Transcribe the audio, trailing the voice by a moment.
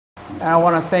And I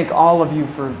want to thank all of you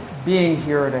for being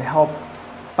here to help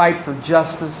fight for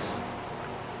justice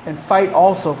and fight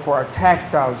also for our tax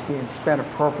dollars being spent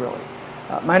appropriately.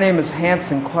 My name is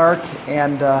Hansen Clarke,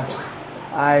 and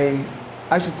I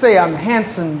should say I'm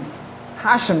Hansen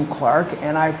Clarke,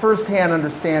 and I firsthand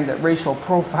understand that racial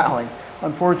profiling,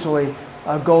 unfortunately,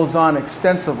 goes on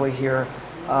extensively here.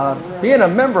 Being a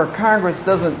member of Congress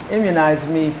doesn't immunize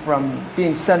me from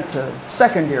being sent to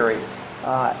secondary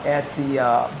at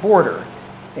the border.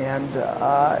 And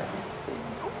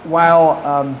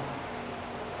while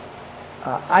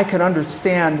I can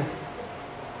understand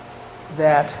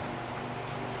that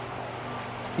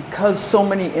because so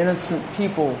many innocent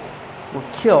people were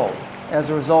killed as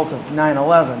a result of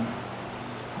 9/11,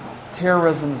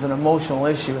 terrorism is an emotional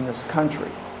issue in this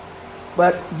country.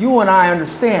 But you and I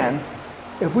understand,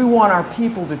 if we want our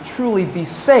people to truly be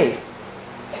safe,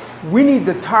 we need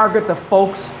to target the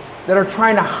folks that are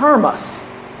trying to harm us.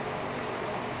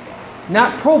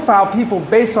 Not profile people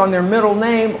based on their middle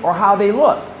name or how they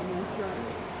look.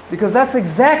 Because that's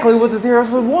exactly what the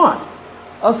terrorists would want,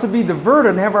 us to be diverted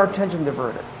and have our attention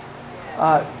diverted.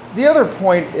 The other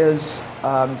point is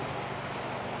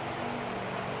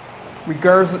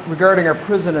regarding our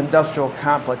prison industrial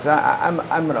complex. I'm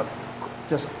going to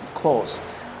just close.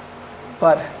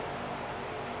 But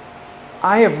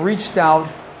I have reached out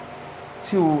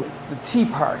to the Tea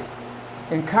Party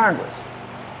in Congress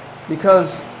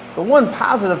because the one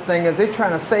positive thing is they're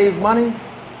trying to save money.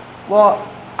 Well,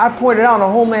 I pointed out in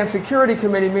a Homeland Security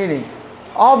Committee meeting,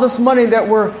 all this money that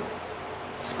we're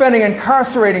spending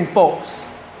incarcerating folks,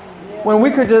 when we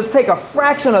could just take a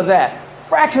fraction of that,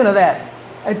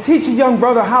 and teach a young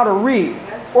brother how to read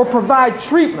or provide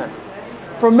treatment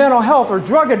for mental health or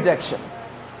drug addiction,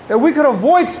 that we could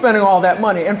avoid spending all that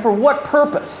money. And for what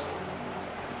purpose?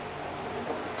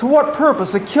 To what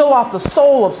purpose? To kill off the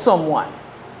soul of someone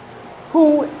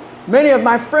who, many of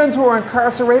my friends who are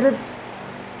incarcerated,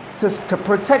 to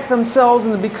protect themselves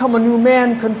and to become a new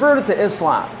man, converted to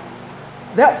Islam.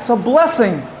 That's a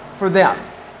blessing for them.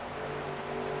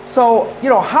 So,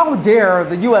 how dare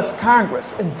the U.S.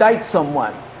 Congress indict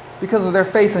someone because of their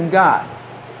faith in God?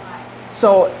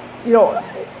 So,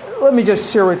 let me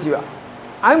just share with you.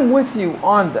 I'm with you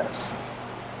on this.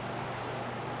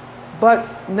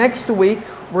 But next week,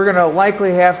 we're going to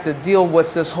likely have to deal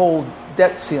with this whole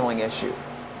debt ceiling issue.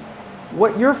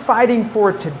 What you're fighting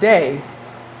for today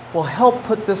will help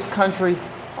put this country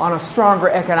on a stronger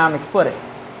economic footing.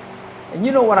 And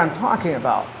you know what I'm talking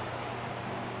about.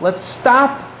 Let's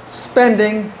stop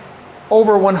spending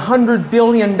over $100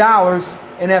 billion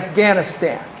in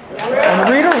Afghanistan and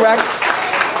redirect.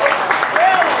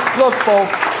 Look,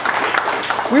 folks,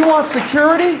 we want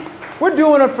security. We're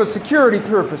doing it for security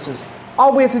purposes.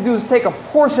 All we have to do is take a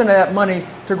portion of that money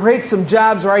to create some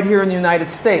jobs right here in the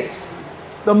United States.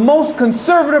 The most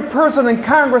conservative person in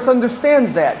Congress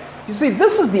understands that. You see,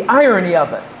 this is the irony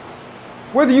of it.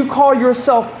 Whether you call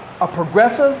yourself a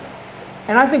progressive,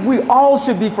 and I think we all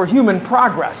should be for human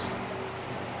progress.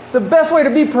 The best way to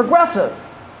be progressive,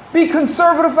 be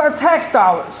conservative with our tax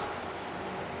dollars.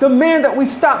 Demand that we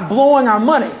stop blowing our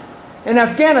money in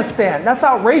Afghanistan. That's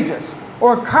outrageous.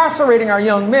 Or incarcerating our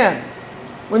young men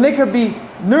when they could be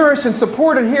nourished and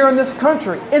supported here in this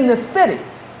country, in this city.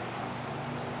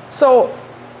 So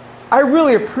I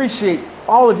really appreciate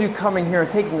all of you coming here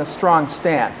and taking a strong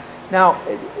stand. Now,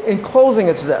 in closing,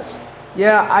 it's this.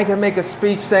 Yeah, I can make a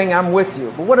speech saying I'm with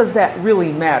you, but what does that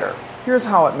really matter? Here's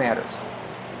how it matters.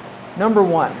 Number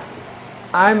one,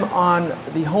 I'm on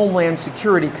the Homeland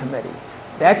Security Committee.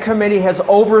 That committee has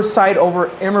oversight over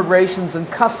immigrations and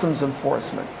customs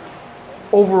enforcement,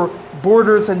 over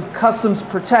borders and customs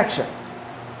protection.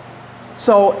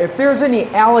 So if there's any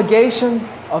allegation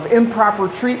of improper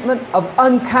treatment, of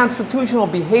unconstitutional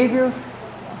behavior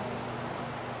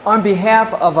on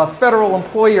behalf of a federal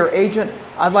employee or agent,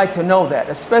 I'd like to know that,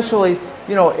 especially,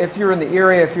 if you're in the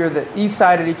area, if you're the east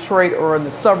side of Detroit or in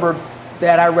the suburbs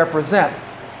that I represent.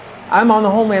 I'm on the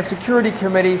Homeland Security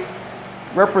Committee.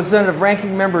 Representative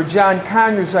Ranking Member John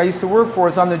Conyers, who I used to work for,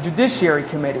 is on the Judiciary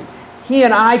Committee. He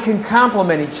and I can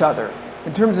complement each other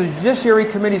in terms of the Judiciary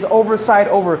Committee's oversight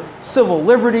over civil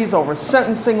liberties, over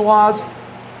sentencing laws,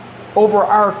 over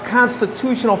our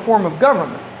constitutional form of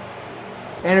government.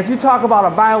 And if you talk about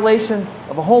a violation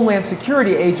of a Homeland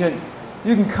Security agent,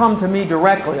 you can come to me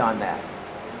directly on that.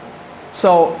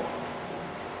 So,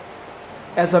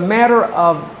 as a matter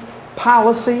of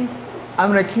policy,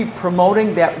 I'm going to keep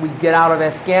promoting that we get out of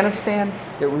Afghanistan,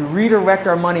 that we redirect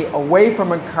our money away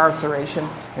from incarceration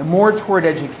and more toward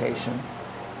education.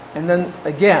 And then,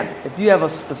 again, if you have a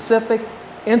specific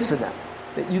incident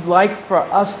that you'd like for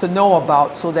us to know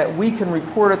about so that we can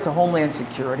report it to Homeland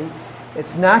Security.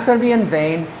 It's not going to be in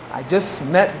vain. I just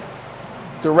met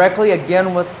directly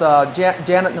again with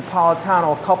Janet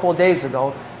Napolitano a couple of days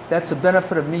ago. That's the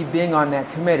benefit of me being on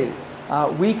that committee.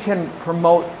 We can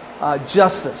promote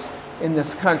justice in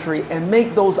this country and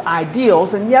make those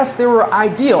ideals, and yes, there were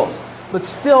ideals, but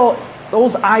still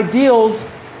those ideals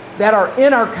that are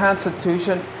in our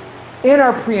Constitution, in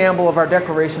our preamble of our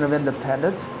Declaration of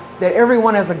Independence, that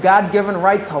everyone has a God-given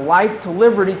right to life, to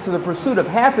liberty, to the pursuit of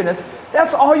happiness,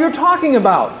 that's all you're talking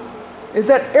about, is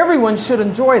that everyone should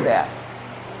enjoy that.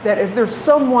 That if there's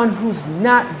someone who's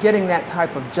not getting that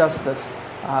type of justice,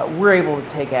 we're able to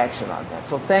take action on that.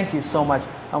 So thank you so much.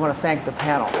 I want to thank the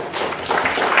panel.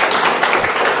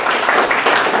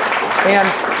 And,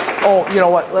 oh, you know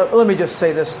what, let me just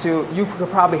say this too. You could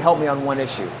probably help me on one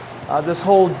issue. This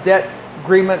whole debt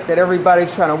agreement that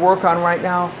everybody's trying to work on right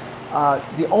now,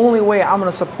 the only way I'm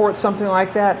going to support something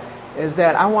like that is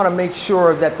that I want to make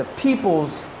sure that the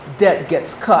people's debt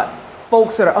gets cut.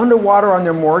 Folks that are underwater on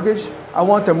their mortgage, I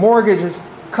want their mortgages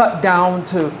cut down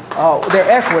to their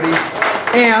equity.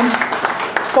 And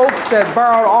folks that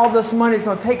borrowed all this money, it's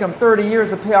going to take them 30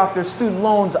 years to pay off their student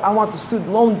loans, I want the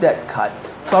student loan debt cut.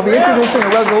 So I'll be introducing a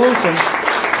resolution.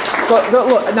 But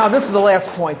look, now this is the last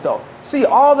point though. See,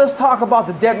 all this talk about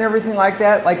the debt and everything like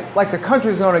that, like the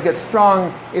country's going to get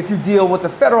strong if you deal with the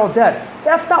federal debt.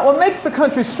 That's not what makes the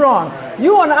country strong.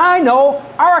 You and I know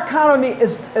our economy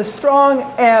is as strong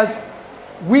as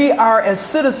we are as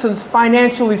citizens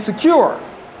financially secure.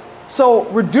 So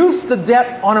reduce the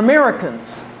debt on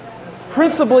Americans.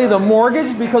 Principally the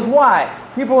mortgage, because why?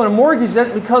 People in a mortgage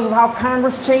debt because of how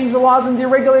Congress changed the laws in the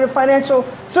deregulated financial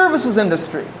services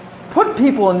industry. Put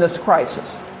people in this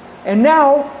crisis. And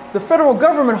now the federal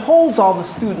government holds all the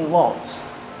student loans.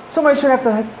 Somebody should have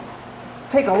to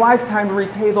take a lifetime to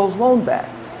repay those loans back.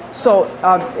 So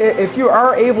if you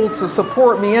are able to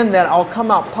support me in that, I'll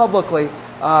come out publicly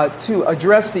to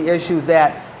address the issue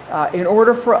that in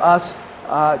order for us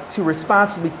to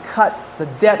responsibly cut the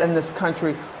debt in this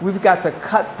country, we've got to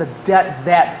cut the debt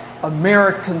that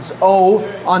Americans owe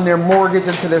on their mortgage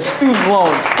and to their student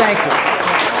loans. Thank you.